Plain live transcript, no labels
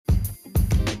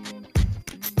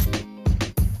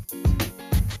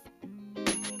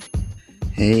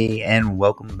Hey, and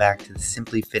welcome back to the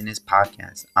Simply Fitness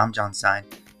Podcast. I'm John Stein,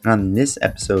 and on this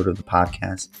episode of the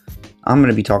podcast, I'm going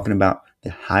to be talking about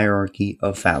the hierarchy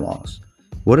of fat loss.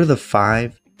 What are the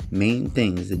 5 main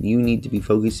things that you need to be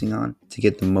focusing on to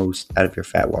get the most out of your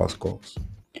fat loss goals?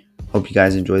 Hope you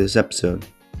guys enjoy this episode.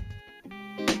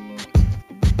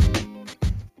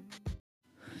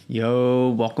 Yo,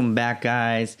 welcome back,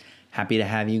 guys. Happy to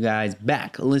have you guys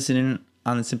back listening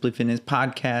on the Simply Fitness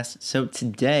Podcast. So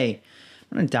today,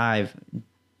 I'm going to dive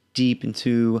deep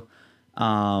into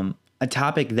a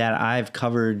topic that I've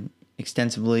covered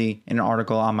extensively in an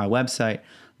article on my website,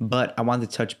 but I wanted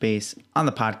to touch base on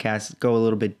the podcast, go a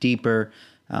little bit deeper,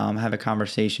 have a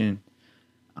conversation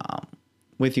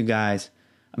with you guys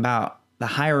about the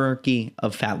hierarchy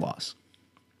of fat loss.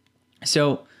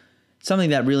 So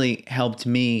something that really helped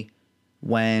me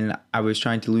when I was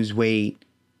trying to lose weight,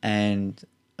 and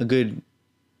a good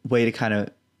way to kind of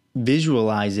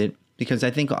visualize it, because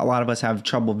I think a lot of us have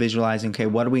trouble visualizing, okay,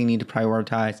 what do we need to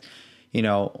prioritize?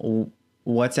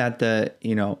 What's at the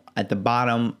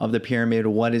bottom of the pyramid?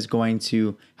 What is going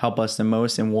to help us the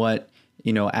most? And what,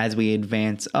 as we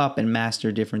advance up and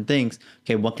master different things,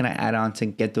 okay, what can I add on to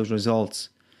get those results?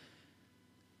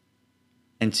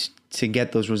 And to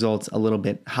get those results a little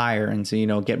bit higher and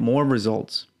to, get more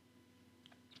results.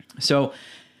 So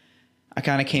I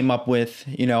kind of came up with,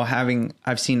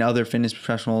 I've seen other fitness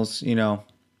professionals,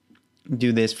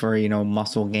 do this for,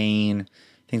 muscle gain,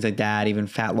 things like that, even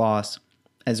fat loss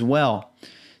as well.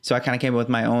 So I kind of came up with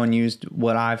my own, used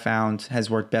what I found has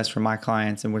worked best for my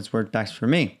clients and what's worked best for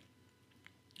me.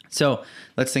 So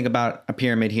let's think about a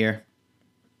pyramid here.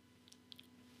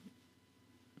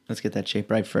 Let's get that shape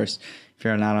right first. If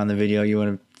you're not on the video, you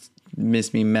want to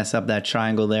miss me mess up that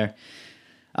triangle there.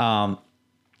 But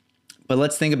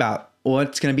let's think about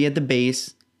what's going to be at the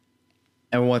base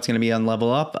and what's going to be on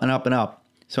level up and up and up.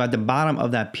 So at the bottom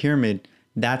of that pyramid,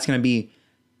 that's going to be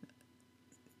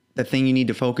the thing you need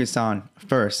to focus on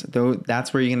first. Though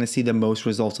that's where you're going to see the most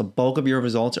results. A bulk of your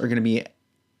results are going to be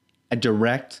a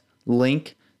direct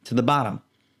link to the bottom.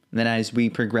 And then as we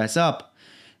progress up,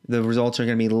 the results are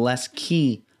going to be less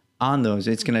key on those.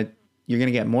 You're going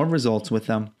to get more results with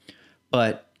them,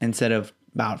 but instead of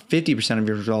about 50% of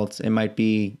your results, it might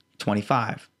be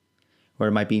 25, or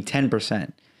it might be 10%,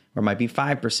 or it might be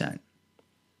 5%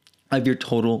 of your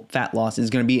total fat loss is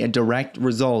going to be a direct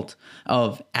result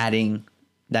of adding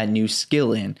that new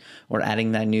skill in, or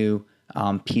adding that new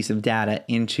piece of data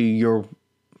into your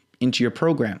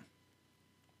program.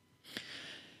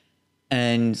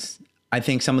 And I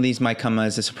think some of these might come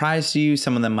as a surprise to you.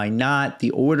 Some of them might not.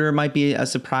 The order might be a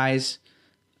surprise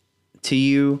to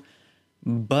you,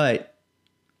 and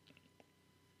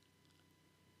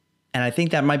I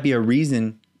think that might be a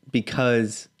reason,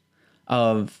 because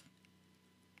of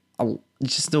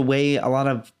just the way a lot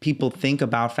of people think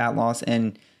about fat loss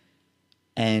and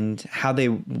how they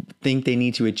think they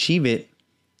need to achieve it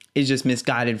is just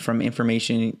misguided from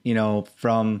information,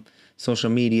 from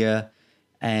social media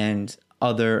and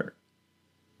other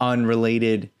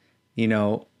unrelated,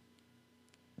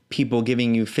 people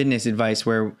giving you fitness advice,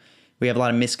 where we have a lot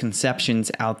of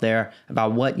misconceptions out there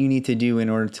about what you need to do in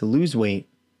order to lose weight.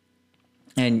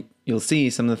 And you'll see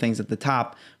some of the things at the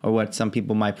top are what some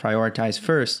people might prioritize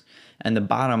first, and the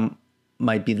bottom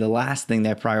might be the last thing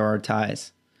they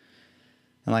prioritize.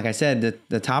 And like I said,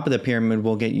 the top of the pyramid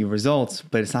will get you results,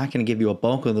 but it's not going to give you a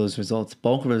bulk of those results.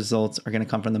 Bulk of the results are going to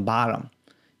come from the bottom.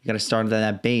 You got to start at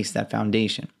that base, that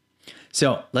foundation.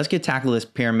 So let's tackle this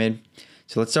pyramid.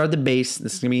 So let's start at the base.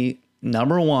 This is going to be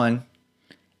number 1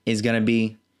 is going to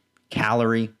be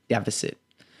calorie deficit.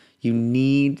 You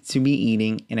need to be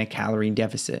eating in a calorie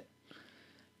deficit.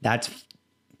 That's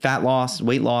fat loss,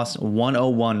 weight loss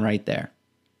 101 right there.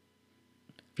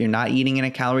 If you're not eating in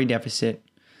a calorie deficit,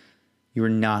 you are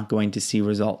not going to see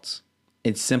results.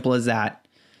 It's simple as that.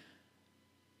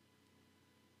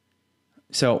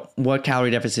 So what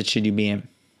calorie deficit should you be in?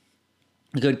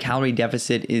 A good calorie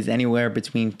deficit is anywhere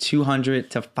between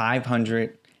 200 to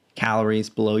 500 calories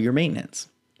below your maintenance.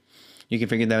 You can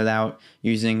figure that out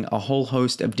using a whole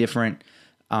host of different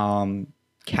maintenance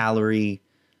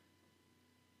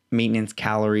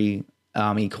calorie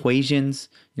equations,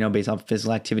 based off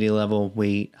physical activity level,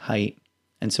 weight, height,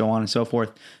 and so on and so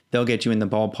forth. They'll get you in the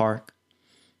ballpark.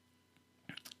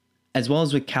 As well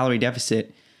as with calorie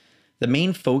deficit, the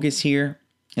main focus here,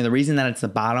 and the reason that it's the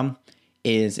bottom,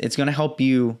 is it's going to help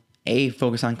you,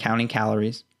 focus on counting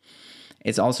calories.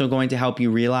 It's also going to help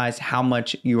you realize how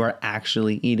much you are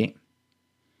actually eating.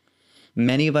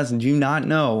 Many of us do not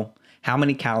know how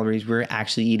many calories we're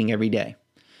actually eating every day.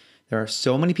 There are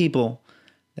so many people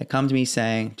that come to me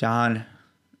saying, John,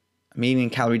 I'm eating a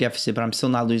calorie deficit, but I'm still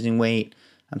not losing weight.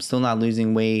 I'm,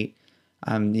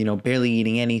 barely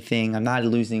eating anything. I'm not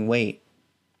losing weight.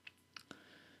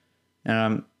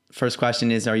 And first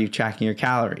question is, are you tracking your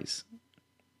calories?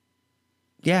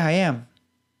 Yeah, I am.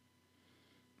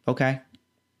 Okay.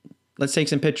 Let's take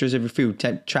some pictures of your food.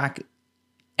 Track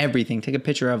everything. Take a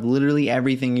picture of literally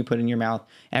everything you put in your mouth,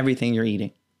 everything you're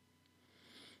eating.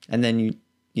 And then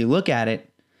you look at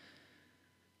it,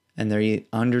 and they're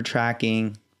under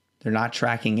tracking. They're not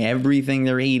tracking everything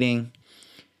they're eating.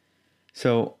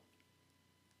 So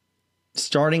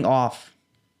starting off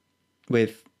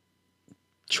with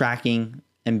tracking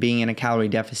and being in a calorie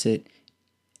deficit,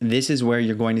 this is where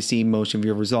you're going to see most of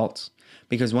your results.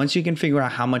 Because once you can figure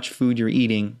out how much food you're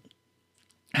eating,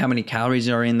 how many calories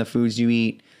are in the foods you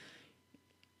eat,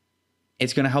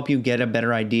 it's going to help you get a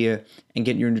better idea and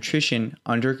get your nutrition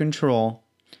under control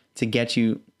to get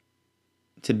you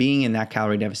to being in that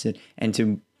calorie deficit and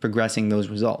to progressing those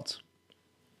results.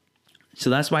 So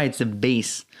that's why it's the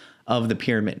base of the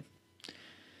pyramid.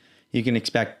 You can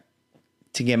expect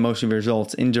to get most of your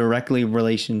results in directly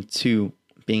relation to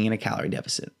being in a calorie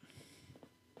deficit.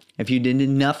 If you did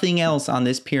nothing else on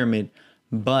this pyramid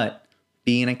but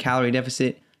be in a calorie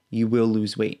deficit, you will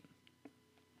lose weight.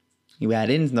 You add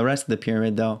in the rest of the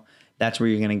pyramid, though, that's where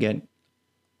you're going to get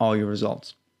all your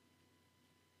results.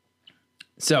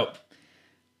 So,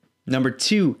 number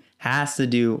 2 has to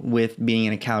do with being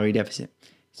in a calorie deficit.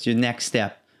 It's your next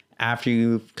step after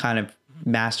you've kind of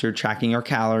mastered tracking your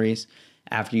calories,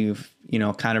 after you've,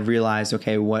 kind of realized,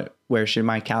 okay, where should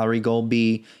my calorie goal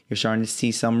be? You're starting to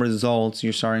see some results.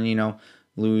 You're starting,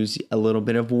 lose a little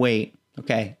bit of weight.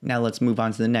 Okay, now let's move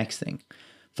on to the next thing.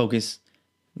 Focus.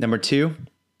 Number 2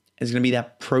 is going to be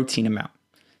that protein amount.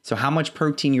 So how much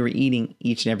protein you're eating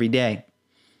each and every day.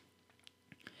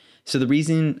 So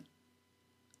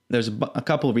there's a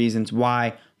couple of reasons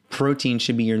why protein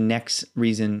should be your next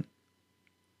thing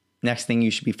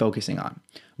you should be focusing on.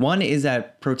 One is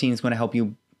that protein is going to help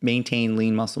you maintain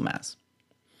lean muscle mass.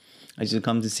 As you'll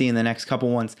come to see in the next couple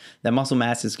ones, that muscle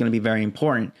mass is going to be very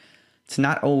important to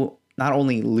not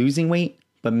only losing weight,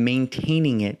 but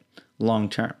maintaining it long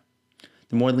term.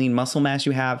 The more lean muscle mass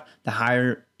you have, the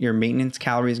higher your maintenance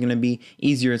calorie is going to be,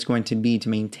 easier it's going to be to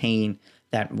maintain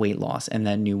that weight loss and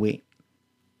that new weight.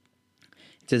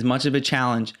 It's as much of a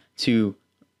challenge to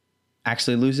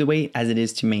actually lose the weight as it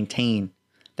is to maintain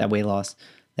that weight loss.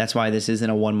 That's why this isn't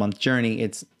a 1-month journey.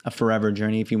 It's a forever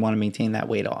journey if you want to maintain that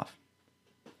weight off.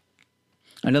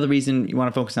 Another reason you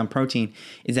want to focus on protein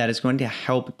is that it's going to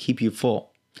help keep you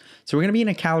full. So we're going to be in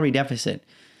a calorie deficit.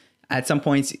 At some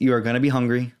points, you are going to be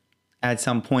hungry. At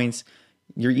some points,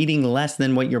 you're eating less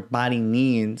than what your body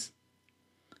needs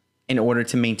in order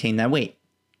to maintain that weight.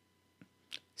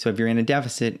 So if you're in a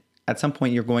deficit, at some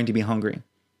point you're going to be hungry.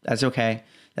 That's okay.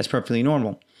 That's perfectly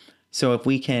normal. So if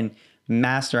we can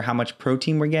master how much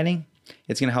protein we're getting,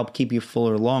 it's going to help keep you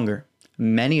fuller longer.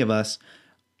 Many of us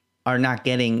are not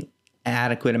getting an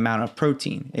adequate amount of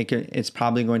protein. It's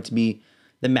probably going to be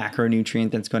the macronutrient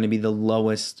that's going to be the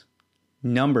lowest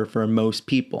number for most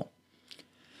people.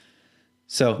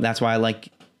 So that's why I like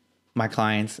my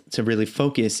clients to really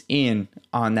focus in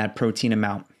on that protein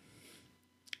amount.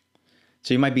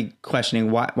 So you might be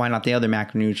questioning why not the other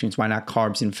macronutrients? Why not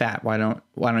carbs and fat? Why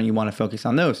don't you want to focus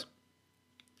on those?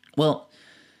 Well,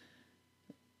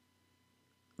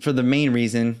 for the main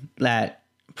reason that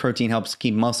protein helps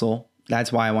keep muscle,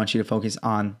 that's why I want you to focus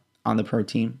on the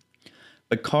protein.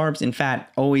 But carbs and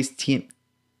fat always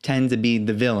tend to be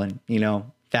the villain.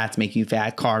 Fats make you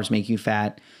fat, carbs make you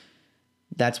fat.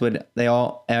 That's what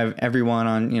everyone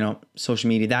on, social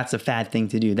media, that's a fad thing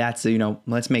to do. That's,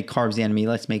 let's make carbs the enemy.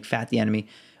 Let's make fat the enemy.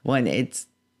 When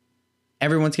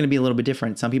everyone's going to be a little bit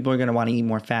different. Some people are going to want to eat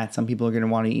more fat. Some people are going to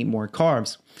want to eat more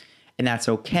carbs, and that's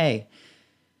okay.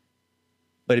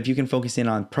 But if you can focus in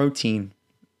on protein,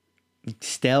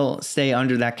 still stay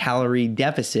under that calorie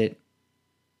deficit,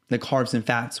 the carbs and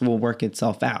fats will work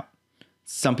itself out.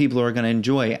 Some people are going to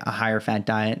enjoy a higher fat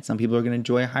diet. Some people are going to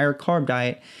enjoy a higher carb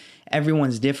diet.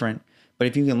 Everyone's different, but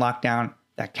if you can lock down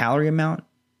that calorie amount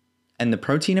and the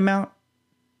protein amount,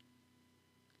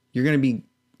 you're going to be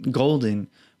golden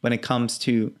when it comes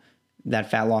to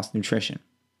that fat loss nutrition.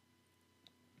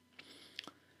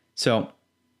 So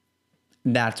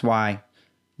that's why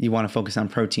you want to focus on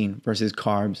protein versus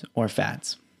carbs or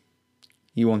fats.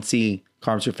 You won't see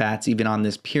carbs or fats even on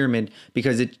this pyramid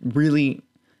because it really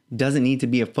doesn't need to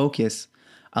be a focus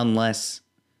unless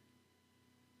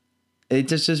it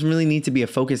just doesn't really need to be a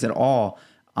focus at all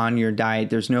on your diet.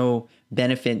 There's no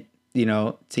benefit,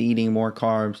 to eating more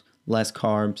carbs,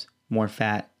 more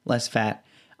fat, less fat,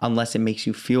 unless it makes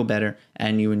you feel better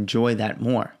and you enjoy that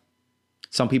more.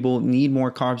 Some people need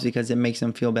more carbs because it makes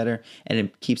them feel better and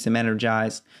it keeps them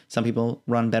energized. Some people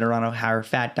run better on a higher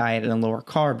fat diet and a lower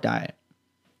carb diet.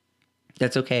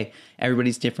 That's okay.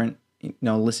 Everybody's different.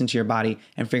 Listen to your body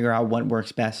and figure out what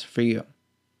works best for you.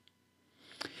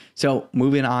 So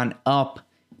moving on up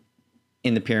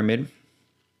in the pyramid,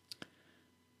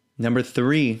 number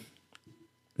 3,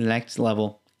 the next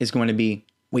level is going to be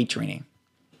weight training.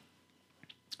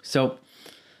 So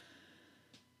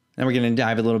then we're going to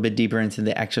dive a little bit deeper into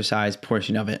the exercise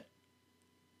portion of it.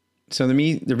 So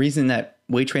the reason that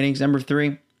weight training is number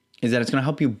 3 is that it's going to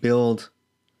help you build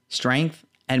strength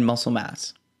and muscle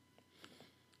mass.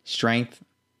 Strength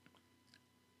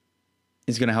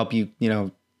is going to help you,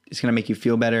 it's going to make you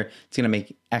feel better. It's going to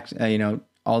make,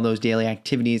 all those daily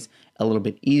activities a little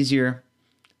bit easier,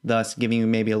 thus giving you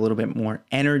maybe a little bit more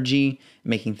energy,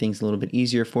 making things a little bit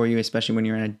easier for you, especially when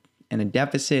you're in a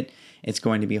deficit. It's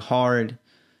going to be hard.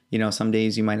 Some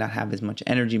days you might not have as much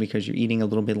energy because you're eating a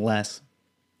little bit less.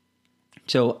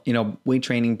 So, weight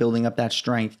training, building up that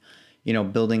strength,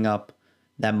 building up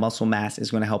that muscle mass is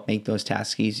going to help make those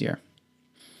tasks easier.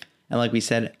 And like we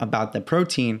said about the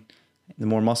protein, the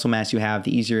more muscle mass you have,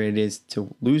 the easier it is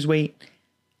to lose weight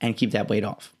and keep that weight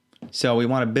off. So we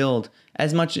want to build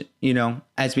as much,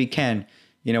 as we can.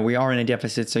 We are in a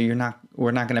deficit, so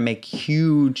we're not going to make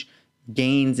huge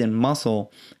gains in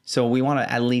muscle. So we want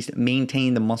to at least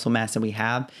maintain the muscle mass that we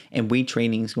have, and weight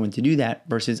training is going to do that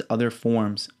versus other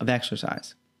forms of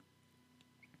exercise.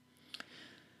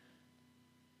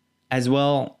 As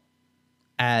well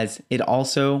as it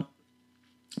also,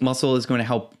 muscle is going to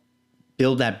help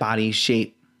build that body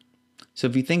shape. So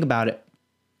if you think about it,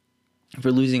 if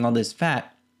we're losing all this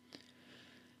fat,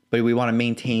 but we want to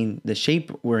maintain the shape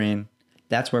we're in,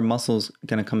 that's where muscle's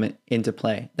going to come into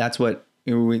play. That's what,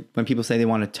 when people say they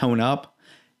want to tone up,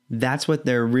 that's what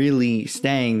they're really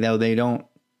saying, though they don't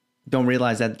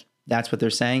realize that that's what they're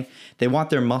saying. They want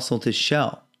their muscle to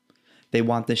show. They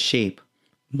want the shape.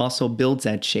 Muscle builds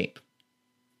that shape.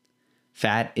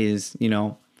 Fat is,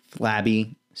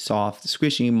 flabby, soft,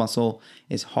 squishy. Muscle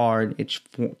is hard.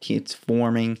 It's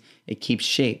forming. It keeps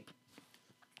shape.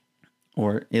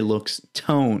 Or it looks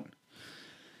toned.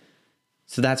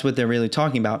 So that's what they're really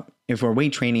talking about. If we're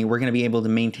weight training, we're going to be able to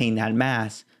maintain that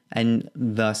mass and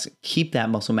thus keep that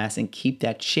muscle mass and keep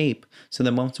that shape. So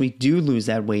that once we do lose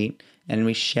that weight and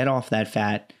we shed off that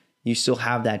fat, you still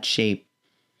have that shape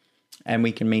and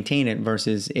we can maintain it,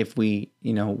 versus if we,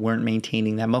 weren't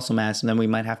maintaining that muscle mass, and then we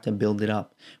might have to build it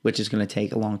up, which is going to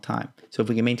take a long time. So if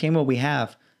we can maintain what we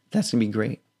have, that's going to be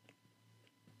great.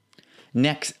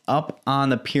 Next up on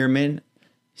the pyramid,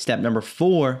 step number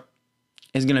 4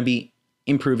 is going to be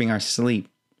improving our sleep.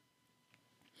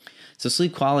 So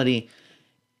sleep quality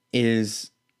is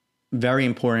very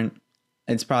important.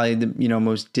 It's probably the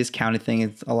most discounted thing.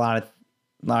 It's a lot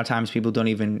of times people don't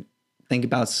even think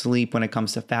about sleep when it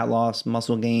comes to fat loss,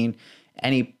 muscle gain,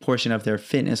 any portion of their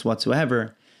fitness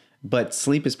whatsoever. But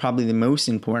sleep is probably the most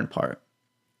important part.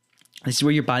 This is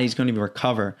where your body's going to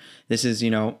recover. This is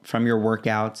from your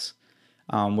workouts.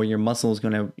 Where your muscle is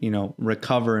going to,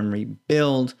 recover and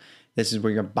rebuild. This is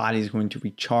where your body is going to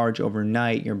recharge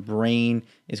overnight. Your brain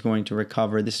is going to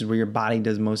recover. This is where your body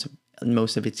does most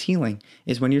of its healing,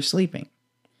 is when you're sleeping.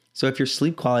 So if your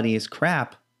sleep quality is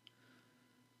crap,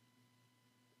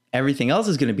 everything else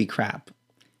is going to be crap.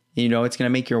 It's going to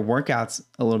make your workouts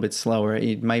a little bit slower.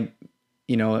 It might,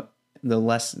 the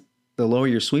lower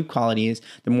your sleep quality is,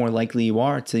 the more likely you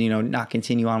are to, not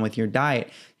continue on with your diet,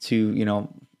 to,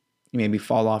 maybe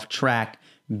fall off track,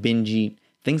 binge eat,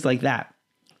 things like that.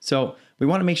 So we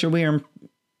want to make sure we are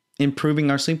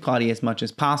improving our sleep quality as much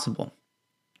as possible.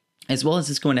 As well as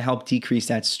it's going to help decrease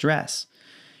that stress.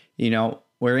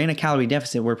 We're in a calorie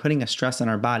deficit. We're putting a stress on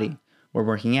our body. We're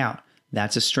working out.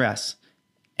 That's a stress.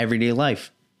 Everyday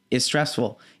life is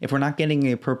stressful. If we're not getting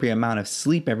the appropriate amount of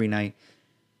sleep every night,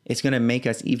 it's going to make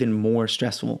us even more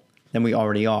stressful than we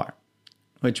already are,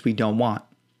 which we don't want.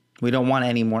 We don't want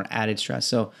any more added stress.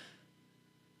 So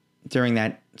during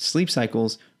that sleep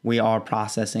cycles, we are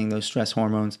processing those stress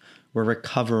hormones. We're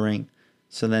recovering.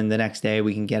 So then the next day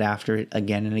we can get after it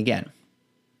again and again.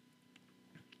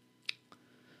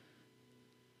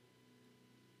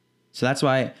 So that's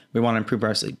why we want to improve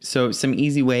our sleep. So some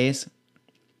easy ways.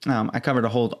 I covered a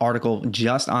whole article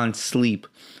just on sleep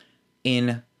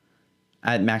at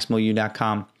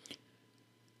maximallou.com.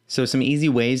 So some easy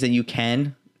ways that you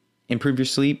can improve your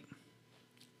sleep.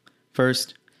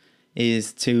 First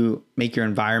is to make your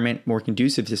environment more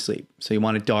conducive to sleep. So you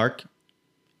want it dark,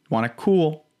 you want it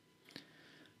cool.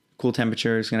 Cool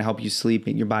temperature is going to help you sleep.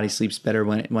 Your body sleeps better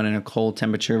when in a cold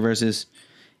temperature versus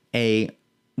a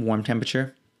warm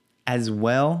temperature, as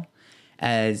well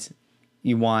as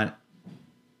you want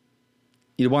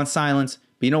silence,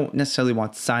 but you don't necessarily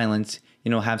want silence.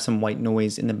 Have some white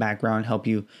noise in the background, help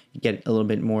you get a little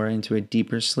bit more into a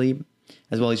deeper sleep,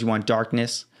 as well as you want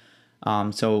darkness.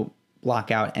 So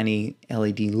block out any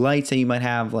LED lights that you might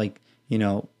have, like,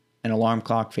 an alarm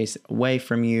clock face away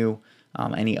from you,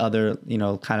 any other,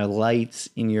 kind of lights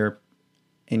in your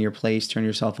place. Turn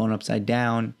your cell phone upside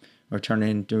down or turn it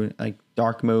into like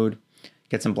dark mode.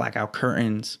 Get some blackout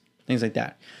curtains, things like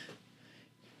that.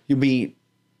 You'll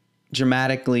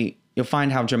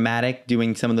find how dramatic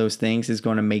doing some of those things is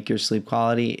going to make your sleep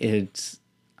quality.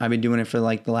 I've been doing it for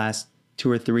like the last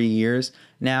 2 or 3 years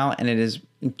now, and it has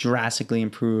drastically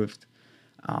improved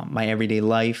my everyday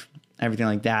life, everything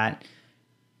like that.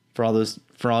 For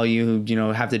all you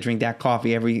who, have to drink that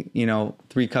coffee every,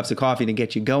 3 cups of coffee to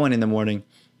get you going in the morning.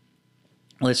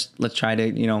 Let's try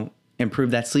to,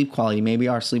 improve that sleep quality. Maybe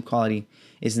our sleep quality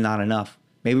is not enough.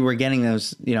 Maybe we're getting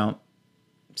those,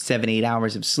 7-8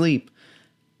 hours of sleep,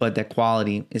 but the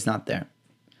quality is not there.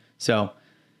 So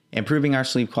improving our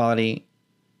sleep quality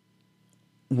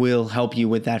will help you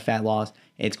with that fat loss.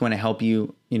 It's going to help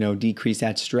you, decrease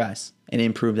that stress and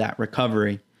improve that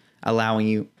recovery, allowing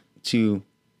you to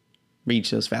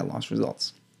reach those fat loss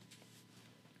results.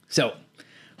 So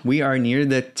we are near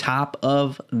the top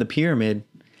of the pyramid,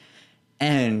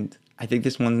 and I think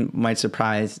this one might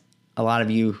surprise a lot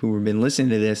of you who have been listening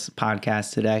to this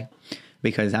podcast today,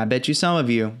 because I bet you some of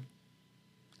you,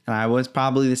 and I was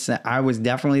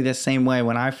definitely the same way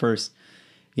when I first,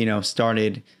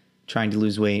 started trying to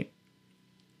lose weight.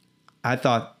 I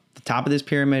thought the top of this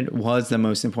pyramid was the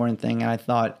most important thing, and I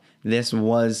thought this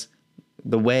was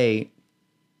the way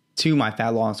to my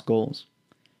fat loss goals,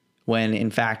 when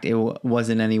in fact it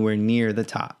wasn't anywhere near the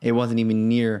top. It wasn't even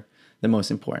near the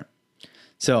most important.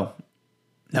 So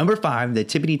number 5, the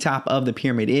tippity top of the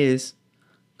pyramid, is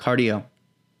cardio.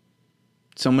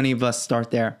 So many of us start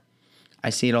there. I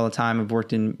see it all the time. I've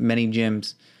worked in many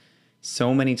gyms.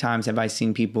 So many times have I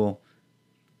seen people,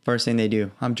 first thing they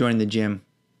do, I'm joining the gym,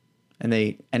 and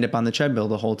they end up on the treadmill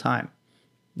the whole time.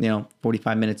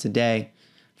 45 minutes a day,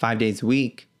 5 days a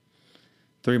week.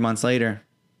 3 months later,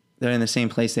 they're in the same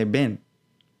place they've been.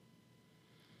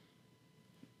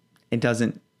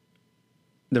 The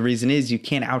reason is you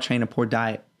can't outtrain a poor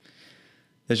diet.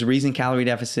 There's a reason calorie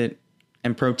deficit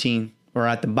and protein are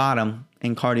at the bottom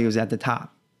and cardio is at the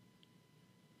top.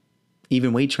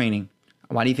 Even weight training.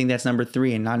 Why do you think that's number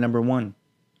 3 and not number 1?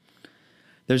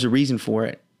 There's a reason for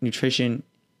it. Nutrition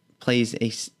plays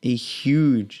a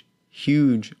huge,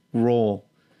 huge role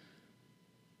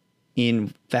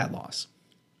in fat loss.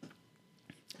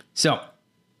 So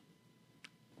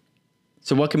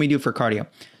what can we do for cardio?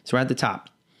 So we're at the top.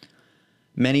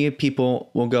 Many people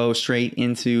will go straight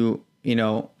into,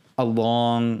 a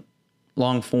long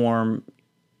form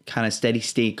kind of steady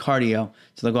state cardio.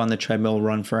 So they'll go on the treadmill,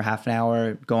 run for half an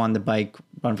hour, go on the bike,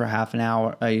 run for half an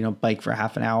hour, bike for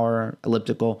half an hour,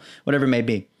 elliptical, whatever it may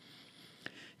be.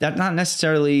 That's not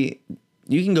necessarily,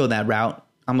 you can go that route.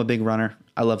 I'm a big runner.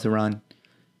 I love to run.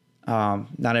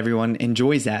 Not everyone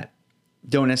enjoys that.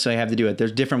 Don't necessarily have to do it.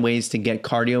 There's different ways to get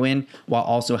cardio in while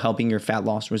also helping your fat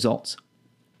loss results.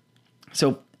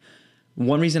 So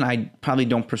one reason I probably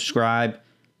don't prescribe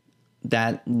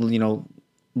that,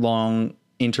 long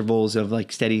intervals of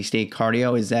like steady state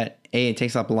cardio is that it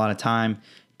takes up a lot of time.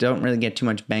 Don't really get too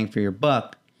much bang for your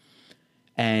buck.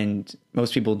 And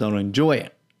most people don't enjoy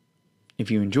it. If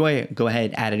you enjoy it, go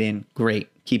ahead, add it in. Great.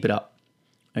 Keep it up.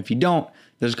 If you don't,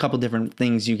 there's a couple different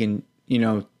things you can,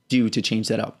 do to change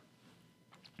that up.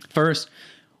 First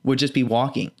would just be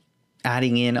walking,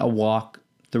 adding in a walk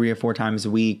 3 or 4 times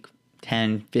a week,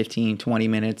 10, 15, 20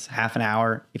 minutes, half an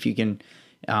hour. If you can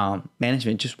manage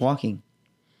it, just walking.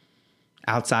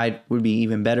 Outside would be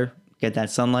even better. Get that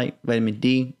sunlight, vitamin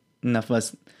D.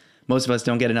 Most of us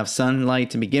don't get enough sunlight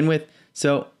to begin with.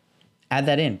 So add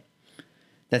that in.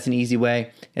 That's an easy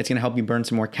way. It's going to help you burn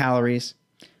some more calories.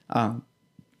 And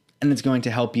it's going to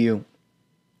help you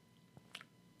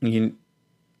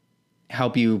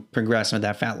progress with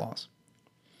that fat loss.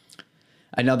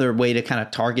 Another way to kind of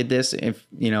target this, if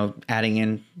adding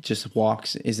in just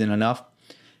walks isn't enough,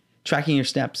 tracking your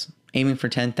steps, aiming for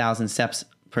 10,000 steps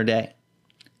per day.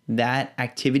 That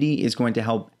activity is going to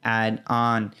help add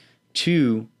on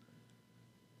to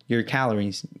your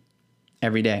calories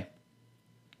every day.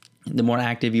 The more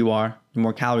active you are, the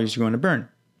more calories you're going to burn.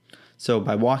 So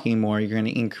by walking more, you're going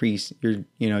to increase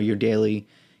your daily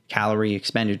calorie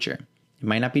expenditure. It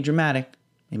might not be dramatic.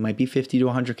 It might be 50 to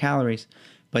 100 calories,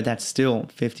 but that's still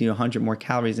 50 to 100 more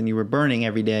calories than you were burning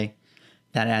every day.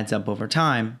 That adds up over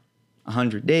time.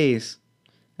 100 days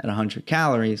at 100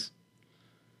 calories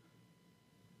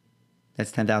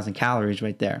That's 10,000 calories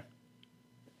right there.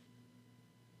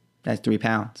 That's 3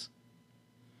 pounds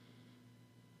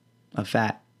of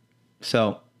fat.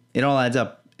 So it all adds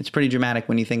up. It's pretty dramatic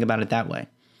when you think about it that way.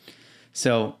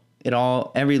 So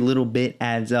every little bit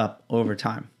adds up over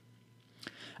time.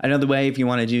 Another way, if you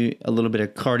want to do a little bit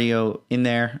of cardio in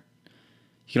there,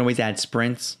 you can always add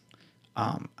sprints.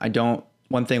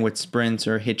 One thing with sprints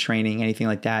or HIIT training, anything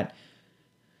like that,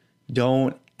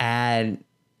 don't add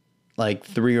like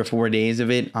 3 or 4 days of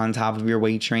it on top of your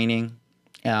weight training.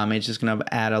 It's just going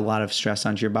to add a lot of stress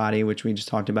onto your body, which we just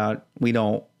talked about. We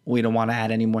don't want to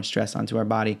add any more stress onto our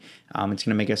body. It's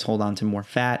going to make us hold on to more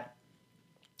fat.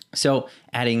 So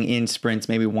adding in sprints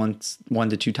maybe 1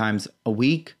 to 2 times a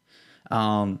week,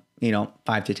 5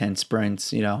 to 10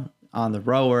 sprints, on the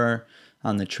rower,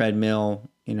 on the treadmill,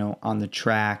 on the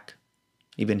track,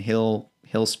 even hill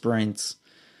sprints,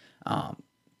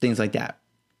 things like that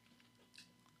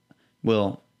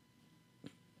will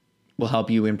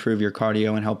help you improve your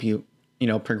cardio and help you,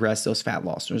 progress those fat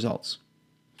loss results.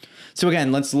 So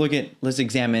again, let's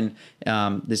examine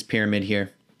this pyramid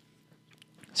here.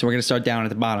 So we're going to start down at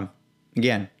the bottom.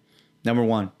 Again, number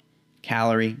 1,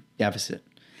 calorie deficit.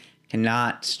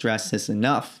 Cannot stress this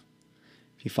enough.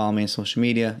 If you follow me on social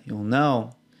media, you'll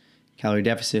know calorie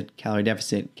deficit, calorie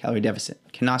deficit, calorie deficit.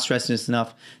 Cannot stress this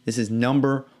enough. This is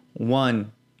number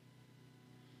 1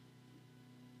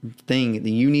 thing that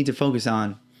you need to focus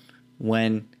on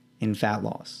when in fat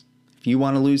loss. If you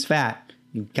want to lose fat,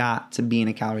 you've got to be in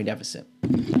a calorie deficit.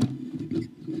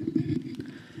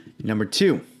 Number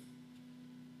 2,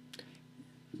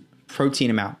 protein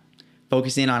amount.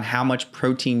 Focus in on how much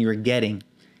protein you're getting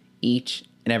each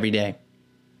and every day.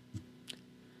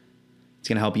 It's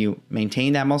going to help you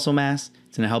maintain that muscle mass.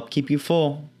 It's going to help keep you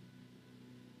full,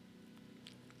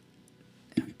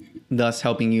 thus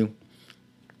helping you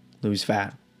lose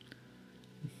fat.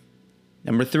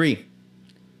 Number 3,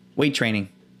 weight training.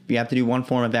 If you have to do one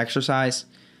form of exercise,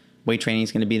 weight training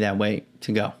is going to be that way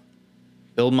to go.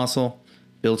 Build muscle,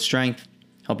 build strength,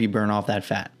 help you burn off that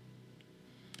fat,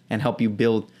 and help you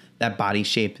build that body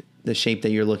shape, the shape that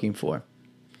you're looking for.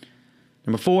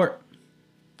 Number 4,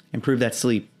 improve that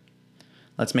sleep.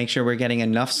 Let's make sure we're getting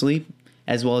enough sleep,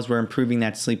 as well as we're improving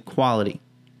that sleep quality.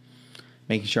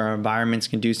 Making sure our environment's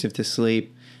conducive to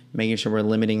sleep, making sure we're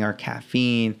limiting our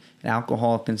caffeine and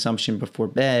alcohol consumption before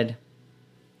bed.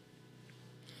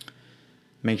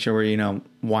 Make sure we're,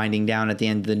 winding down at the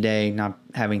end of the day, not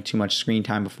having too much screen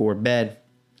time before bed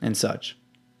and such.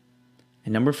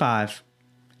 And number 5,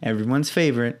 everyone's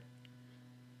favorite,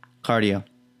 cardio.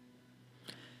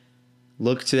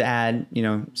 Look to add,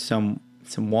 some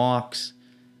walks,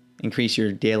 increase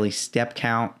your daily step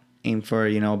count, aim for,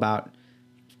 about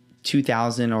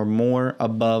 2,000 or more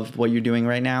above what you're doing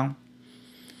right now.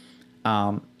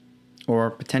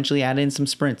 Or potentially add in some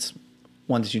sprints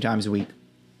 1 to 2 times a week.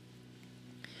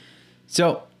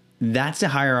 So that's the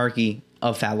hierarchy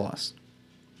of fat loss.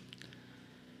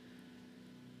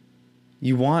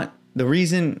 The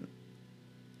reason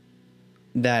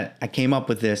that I came up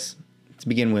with this to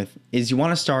begin with is you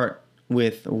want to start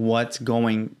with what's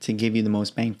going to give you the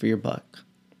most bang for your buck.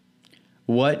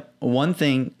 What one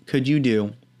thing could you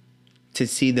do to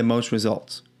see the most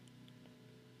results?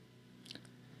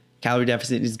 Calorie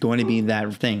deficit is going to be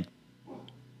that thing.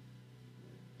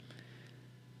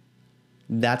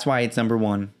 That's why it's number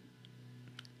 1.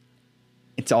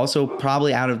 It's also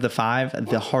probably out of the 5,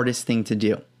 the hardest thing to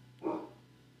do.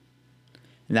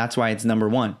 And that's why it's number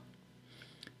 1.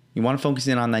 You want to focus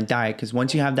in on that diet, because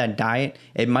once you have that diet,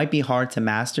 it might be hard to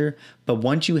master, but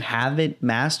once you have it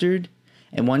mastered,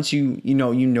 and once you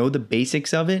know the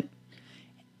basics of it,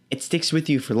 it sticks with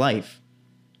you for life.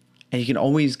 And you can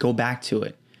always go back to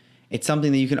it. It's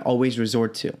something that you can always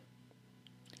resort to.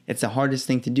 It's the hardest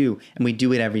thing to do, and we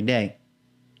do it every day.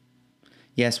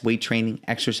 Yes, weight training,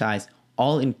 exercise,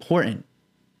 all important.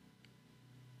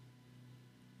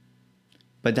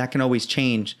 But that can always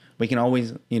change. We can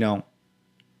always,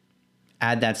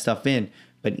 add that stuff in.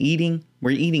 But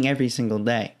we're eating every single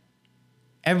day.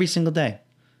 Every single day.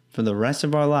 For the rest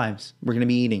of our lives, we're going to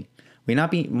be eating. We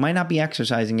might not be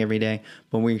exercising every day,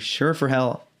 but we sure for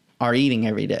hell are eating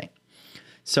every day.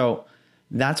 So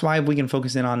that's why we can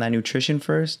focus in on that nutrition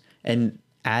first and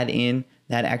add in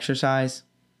that exercise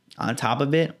on top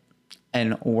of it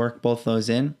and work both those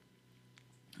in.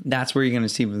 That's where you're going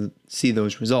to see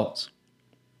those results.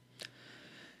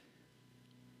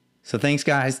 So thanks,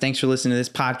 guys. Thanks for listening to this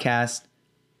podcast.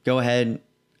 Go ahead.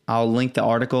 I'll link the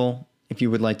article if you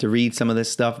would like to read some of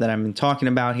this stuff that I've been talking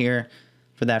about here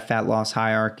for that fat loss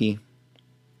hierarchy.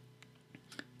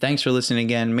 Thanks for listening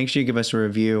again. Make sure you give us a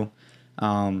review.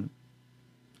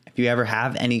 If If you ever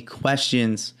have any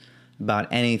questions about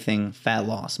anything, fat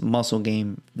loss, muscle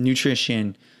gain,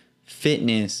 nutrition,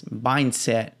 fitness,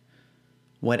 mindset,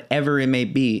 whatever it may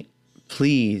be,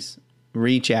 please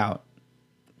reach out.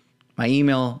 My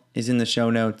email is in the show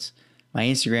notes. My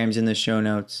Instagram is in the show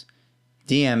notes.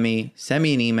 DM me, send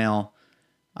me an email.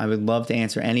 I would love to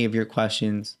answer any of your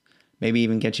questions. Maybe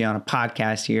even get you on a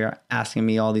podcast here asking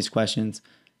me all these questions.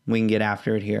 We can get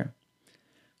after it here.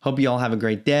 Hope you all have a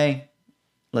great day.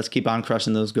 Let's keep on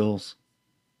crushing those goals.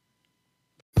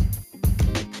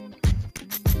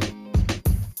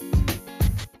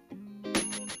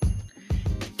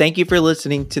 Thank you for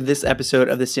listening to this episode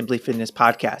of the Simply Fitness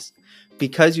podcast.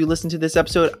 Because you listened to this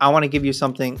episode, I want to give you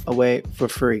something away for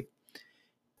free.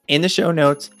 In the show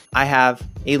notes, I have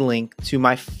a link to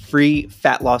my free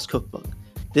fat loss cookbook.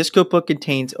 This cookbook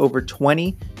contains over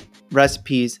 20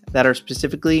 recipes that are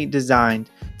specifically designed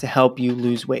to help you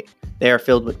lose weight. They are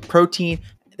filled with protein,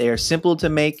 they are simple to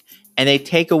make, and they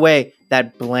take away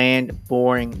that bland,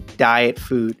 boring diet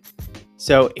food.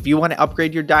 So if you want to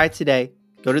upgrade your diet today,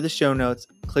 go to the show notes,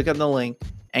 click on the link,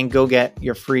 and go get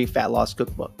your free fat loss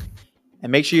cookbook.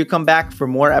 And make sure you come back for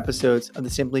more episodes of the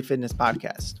Simply Fitness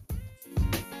podcast.